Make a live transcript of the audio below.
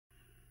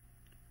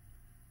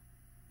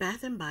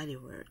Bath and Body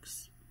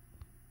Works.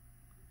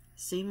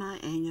 See my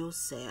annual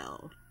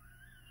sale.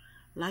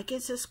 Like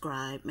and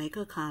subscribe. Make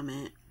a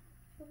comment.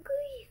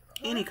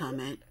 Any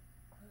comment.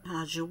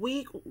 How's your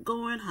week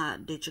going? How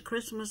did your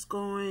Christmas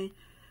go?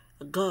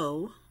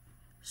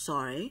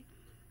 Sorry.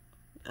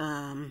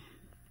 Did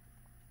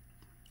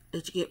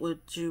you get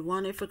what you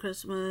wanted for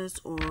Christmas?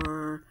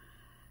 Or,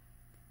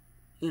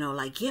 you know,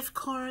 like gift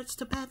cards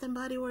to Bath and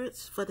Body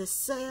Works for the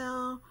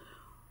sale?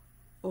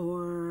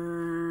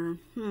 Or,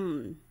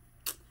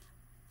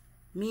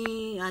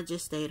 me, I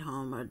just stayed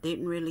home or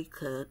didn't really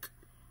cook.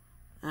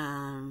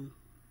 I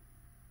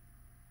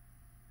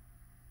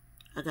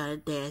got a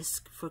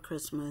desk for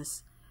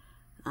Christmas.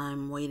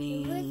 I'm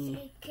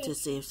waiting to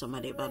see if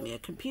somebody buy me a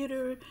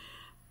computer.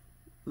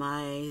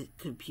 My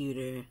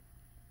computer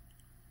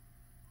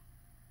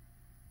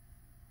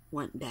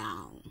went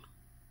down.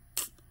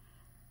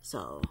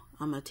 So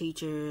I'm a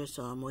teacher,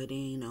 so I'm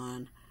waiting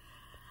on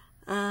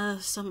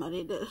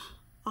somebody to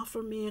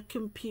offer me a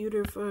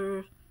computer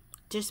for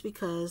just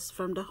because,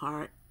 from the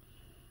heart.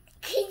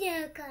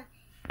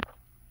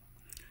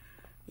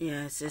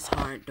 Yes, it's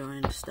hard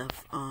doing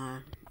stuff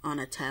on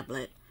a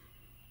tablet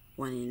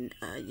when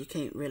you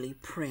can't really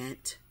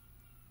print.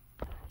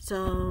 So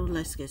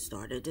let's get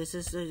started. This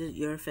is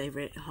your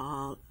favorite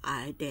haul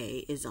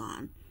day is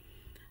on.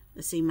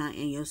 Let's see my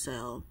annual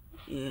sale.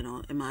 You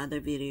know, in my other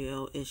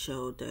video, it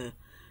showed the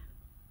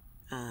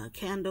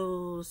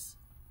candles,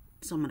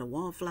 some of the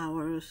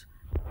wallflowers.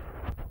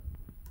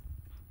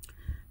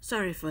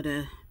 Sorry for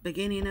the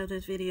beginning of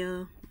this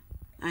video.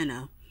 I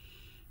know.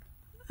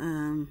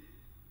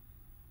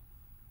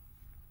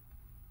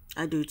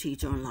 I do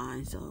teach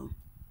online, so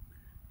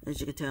as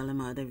you can tell in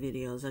my other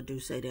videos, I do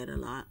say that a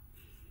lot.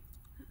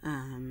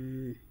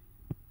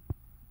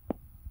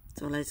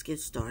 So let's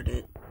get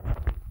started.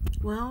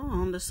 Well,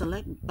 on the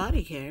select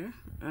body care,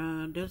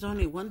 there's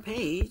only one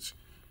page.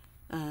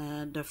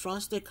 The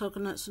frosted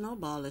coconut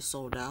snowball is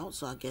sold out,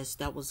 so I guess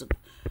that was a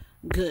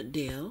good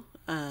deal.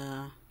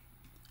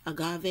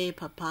 Agave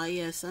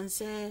papaya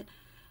sunset,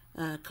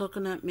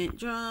 coconut mint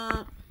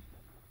drop.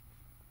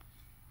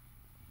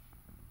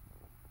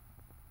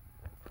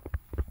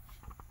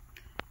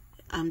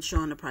 I'm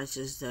showing the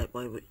prices that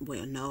way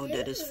we'll know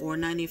that it's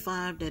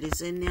 $4.95 that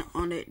is in there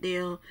on that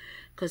deal,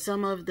 because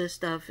some of the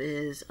stuff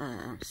is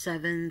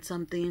 $7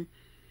 something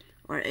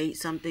or $8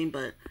 something,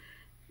 but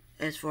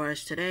as far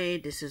as today,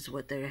 this is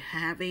what they're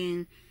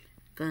having.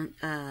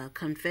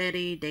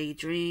 Confetti,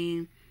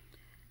 daydream,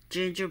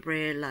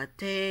 gingerbread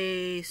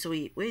latte,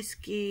 sweet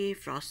whiskey,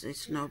 frosted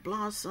snow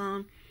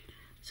blossom.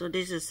 So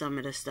this is some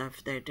of the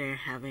stuff that they're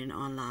having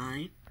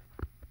online.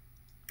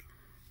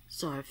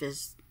 So if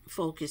it's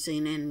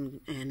focusing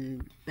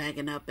and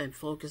bagging up and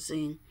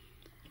focusing,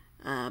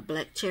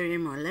 black cherry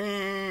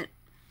marmalade,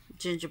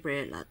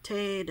 gingerbread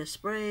latte, the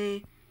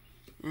spray,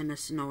 and the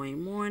snowy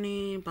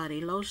morning body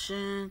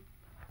lotion,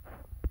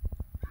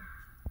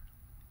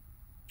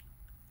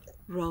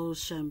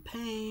 rose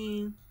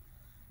champagne,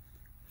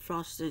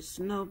 frosted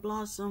snow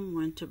blossom,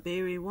 winter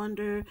berry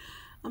wonder.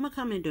 I'm gonna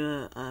come and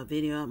do a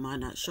video. I might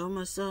not show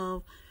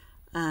myself,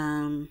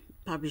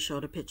 probably show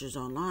the pictures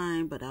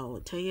online, but I will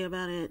tell you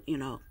about it. You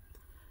know,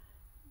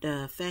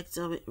 the effects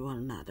of it. Well,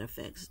 not the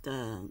effects,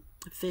 the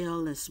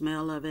feel and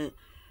smell of it,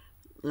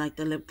 like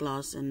the lip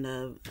gloss and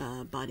the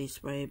body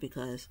spray,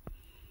 because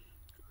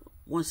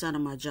one side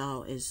of my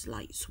jaw is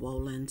like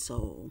swollen,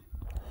 so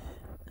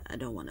I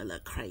don't want to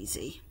look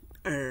crazy.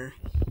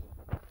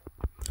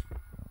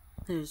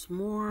 There's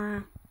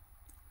more.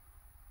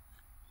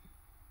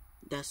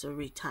 That's a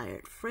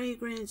retired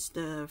fragrance,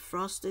 the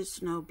frosted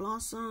snow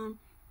blossom.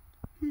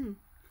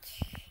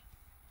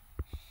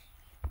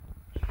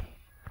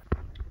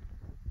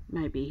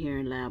 Might be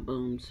hearing loud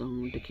booms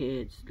soon. The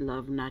kids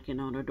love knocking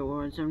on the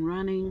doors and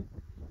running.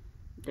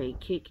 They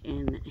kick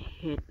and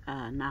hit,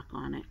 knock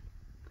on it.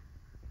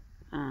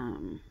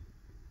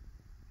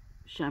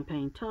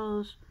 Champagne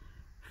toast,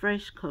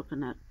 fresh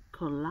coconut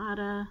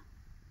colada.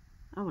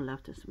 I would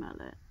love to smell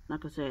that.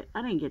 Like I said,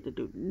 I didn't get to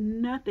do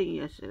nothing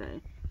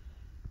yesterday.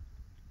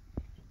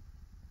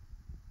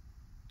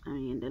 I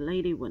mean, the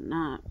lady would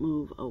not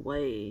move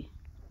away.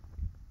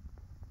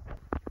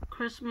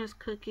 Christmas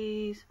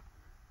cookies,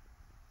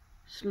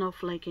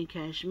 snowflake and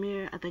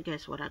cashmere. I think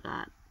that's what I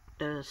got.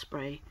 The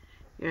spray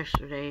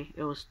yesterday.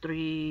 It was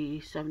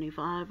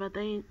 $3.75, I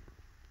think.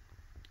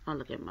 I'll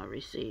look at my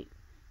receipt.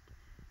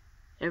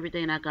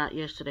 Everything I got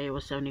yesterday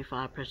was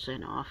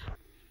 75% off.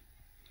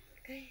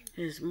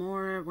 Here's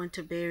more.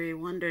 Winter berry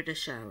wonder, the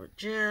shower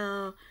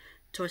gel,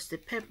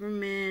 twisted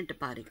peppermint, the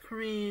body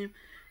cream,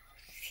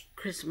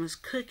 Christmas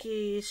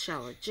cookies,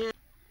 shower gel,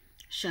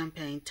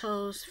 champagne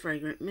toast,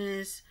 fragrant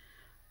mist,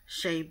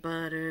 shea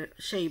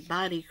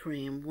body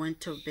cream,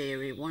 winter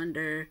berry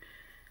wonder,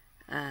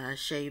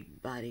 shea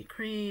body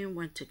cream,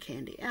 winter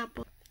candy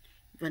apple,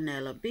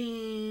 vanilla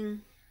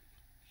bean,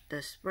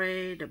 the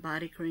spray, the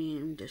body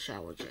cream, the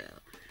shower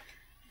gel,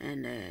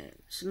 and the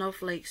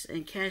snowflakes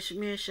and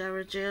cashmere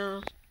shower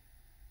gel.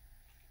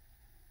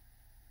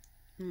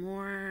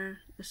 More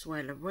the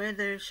sweater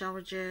weather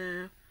shower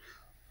gel,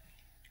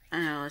 I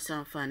know it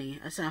sounds funny.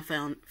 I sound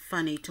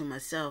funny to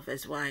myself.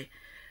 That's why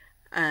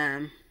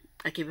I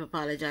keep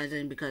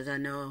apologizing, because I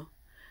know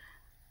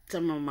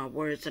some of my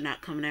words are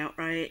not coming out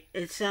right.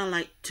 It sounds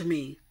like, to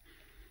me,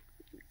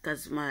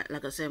 because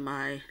like I said,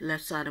 my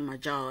left side of my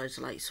jaw is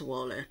like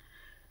swollen.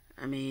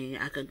 I mean,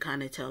 I can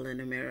kind of tell in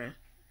the mirror.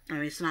 I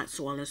mean, it's not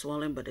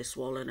swollen, but it's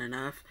swollen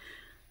enough.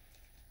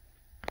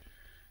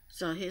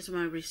 So here's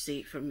my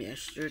receipt from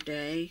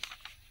yesterday.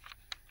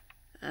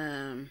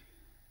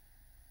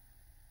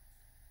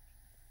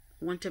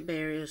 Winter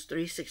Berry was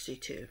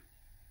 $3.62.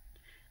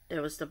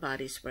 That was the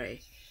body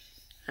spray.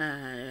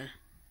 The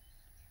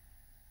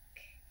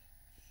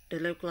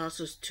lip gloss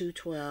was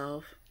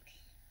 $2.12.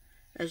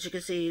 As you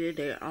can see,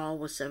 they all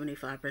was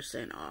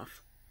 75%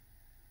 off.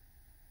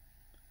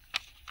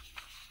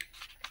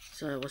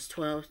 So it was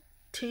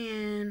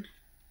 $12.10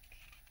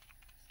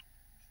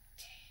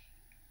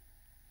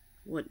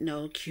 with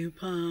no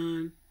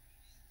coupon.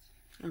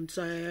 I'm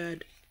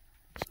sad.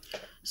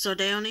 So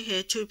they only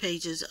had 2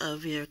 pages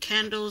of your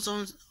candles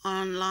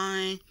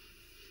online.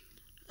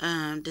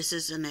 This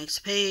is the next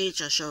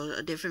page. I showed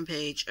a different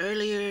page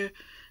earlier.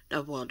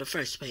 Well, the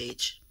first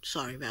page.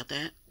 Sorry about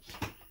that.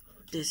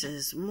 This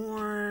is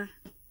more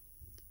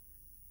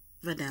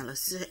vanilla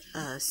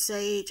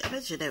sage. I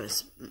bet you that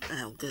was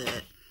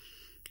good.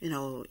 You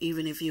know,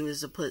 even if you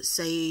was to put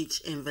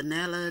sage and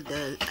vanilla,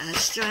 the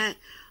extract,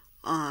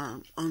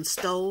 on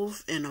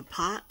stove in a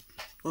pot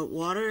with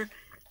water,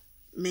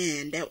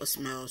 man, that would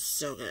smell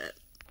so good.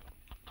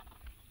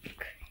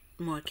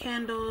 More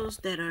candles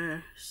that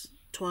are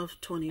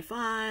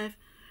 $12.25.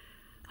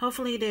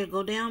 Hopefully they'll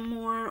go down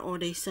more, or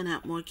they send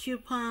out more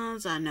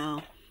coupons. I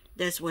know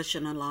that's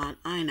wishing a lot.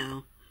 I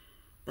know,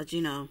 but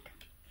you know,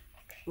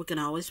 we can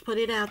always put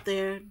it out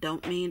there.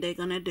 Don't mean they're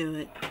gonna do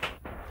it.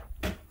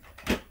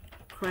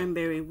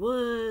 Cranberry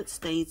wood,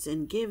 States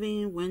and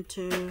Giving,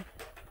 winter,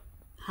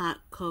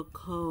 hot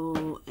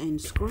cocoa and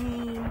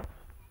scream.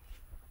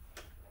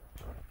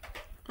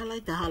 I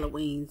like the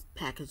Halloween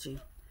packaging.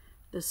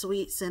 The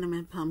sweet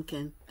cinnamon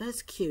pumpkin.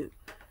 That's cute.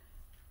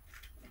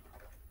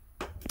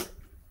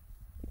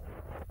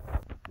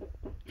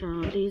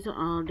 So these are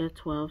all the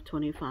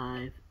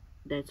 $12.25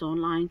 that's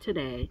online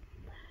today.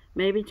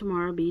 Maybe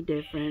tomorrow will be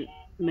different.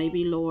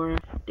 Maybe lower.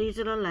 These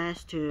are the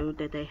last 2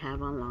 that they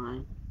have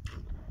online.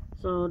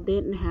 So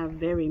didn't have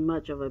very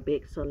much of a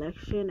big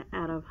selection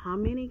out of how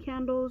many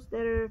candles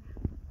that are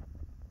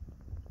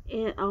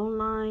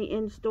online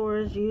in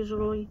stores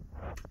usually.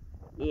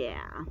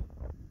 Yeah.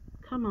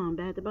 Come on,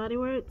 Bath & Body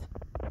Works.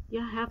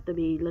 You have to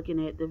be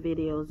looking at the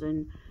videos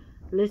and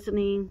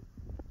listening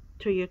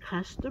to your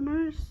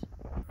customers.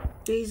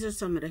 These are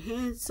some of the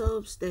hand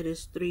soaps. That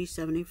is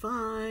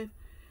 $3.75.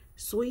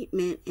 Sweet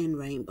Mint and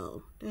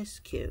Rainbow. That's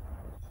cute.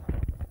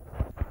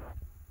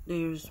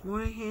 There's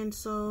more hand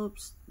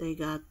soaps. They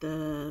got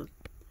the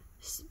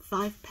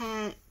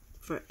 5-pack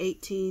for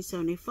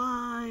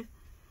 $18.75.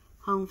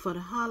 Home for the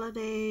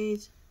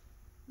Holidays.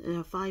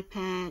 The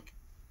 5-pack.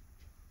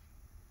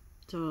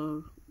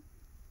 So,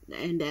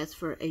 and that's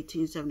for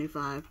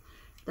 $18.75.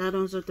 That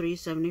one's a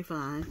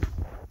 $3.75.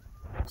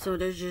 So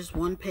there's just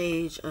 1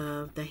 page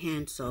of the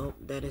hand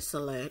soap that is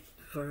select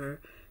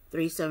for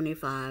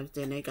 $3.75.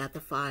 Then they got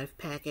the 5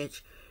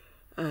 package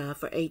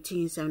for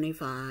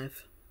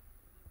 $18.75.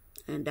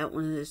 And that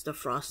one is the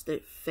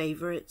Frosted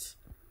Favorites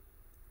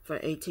for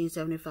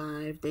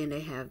 $18.75. Then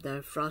they have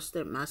the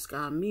Frosted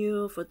Moscow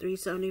Mule for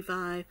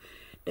 $3.75.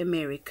 The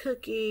Merry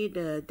Cookie,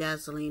 the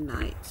Dazzling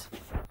Nights.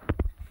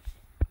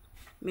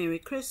 Merry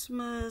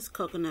Christmas,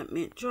 Coconut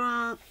Mint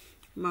Drop,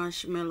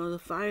 Marshmallow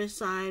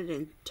Fireside,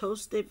 and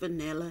Toasted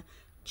Vanilla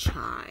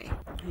Chai.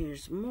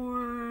 Here's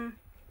more.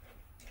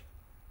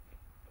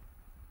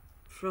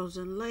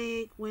 Frozen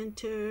Lake,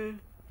 winter.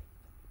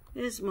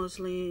 It's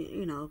mostly,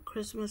 you know,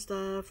 Christmas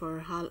stuff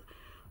or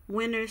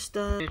winter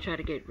stuff. They try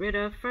to get rid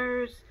of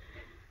first,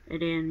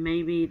 and then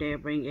maybe they'll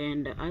bring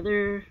in the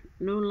other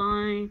new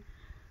line.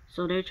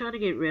 So they try to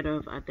get rid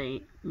of, I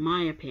think,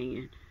 my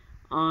opinion,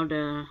 all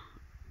the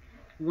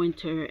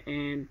winter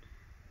and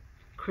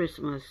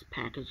Christmas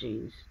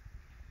packagings.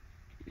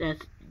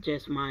 That's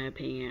just my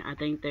opinion. I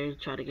think they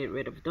try to get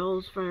rid of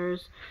those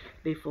first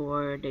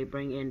before they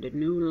bring in the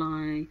new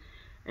line.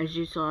 As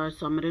you saw,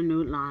 some of the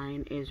new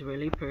line is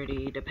really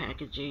pretty, the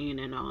packaging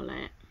and all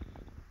that.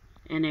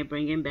 And they're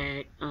bringing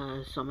back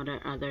some of the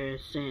other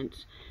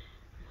scents.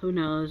 Who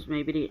knows,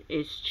 maybe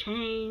it's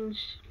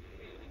changed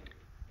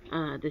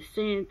the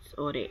scents,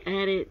 or they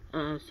added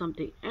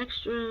something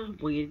extra.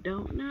 We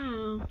don't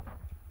know.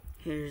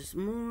 Here's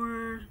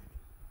more.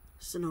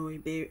 Snowy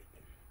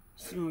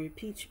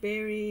Peach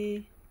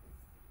Berry.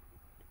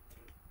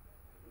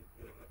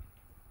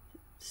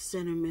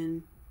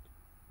 Cinnamon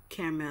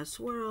Caramel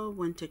Swirl,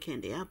 Winter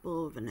Candy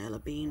Apple, Vanilla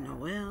Bean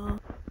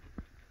Noel,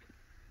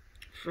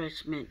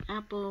 Fresh Mint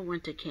Apple,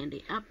 Winter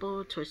Candy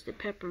Apple, Twisted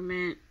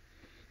Peppermint,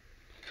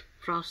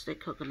 Frosted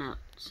Coconut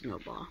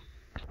Snowball.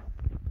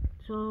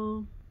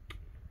 So,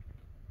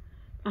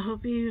 I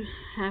hope you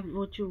have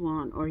what you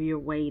want, or you're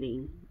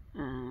waiting.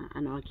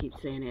 I know I keep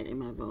saying it in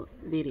my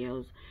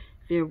videos.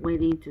 If you're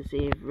waiting to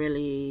see if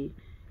really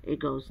it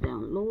goes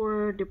down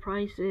lower, the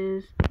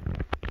prices.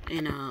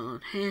 And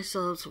hand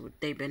soaps,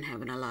 they've been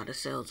having a lot of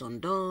sales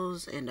on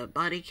those. And the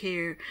body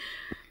care,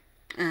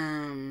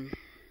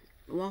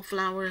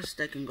 wallflowers,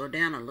 they can go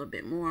down a little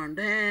bit more on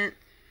that.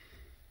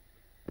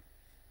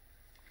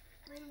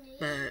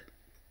 But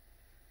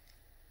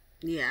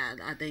yeah,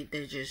 I think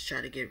they just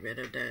try to get rid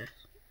of the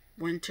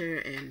winter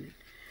and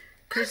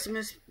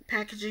Christmas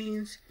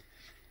packagings.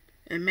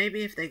 And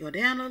maybe if they go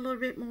down a little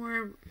bit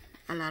more,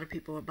 a lot of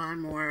people will buy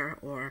more,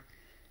 or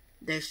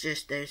that's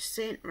just their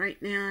scent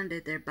right now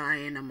that they're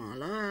buying them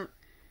all up.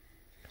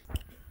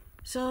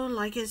 So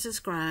like and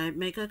subscribe,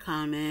 make a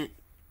comment.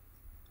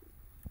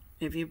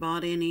 If you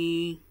bought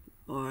any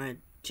or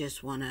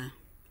just want to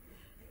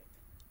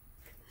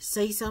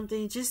say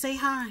something, just say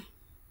hi.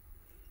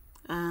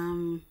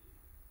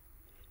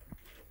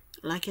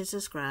 Like and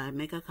subscribe,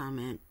 make a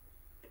comment.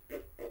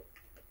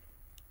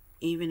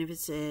 Even if it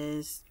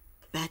says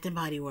Bath and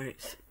Body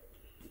Works.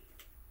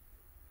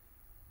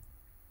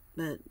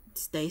 But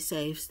stay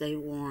safe, stay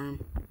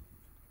warm.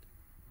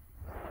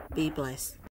 Be blessed.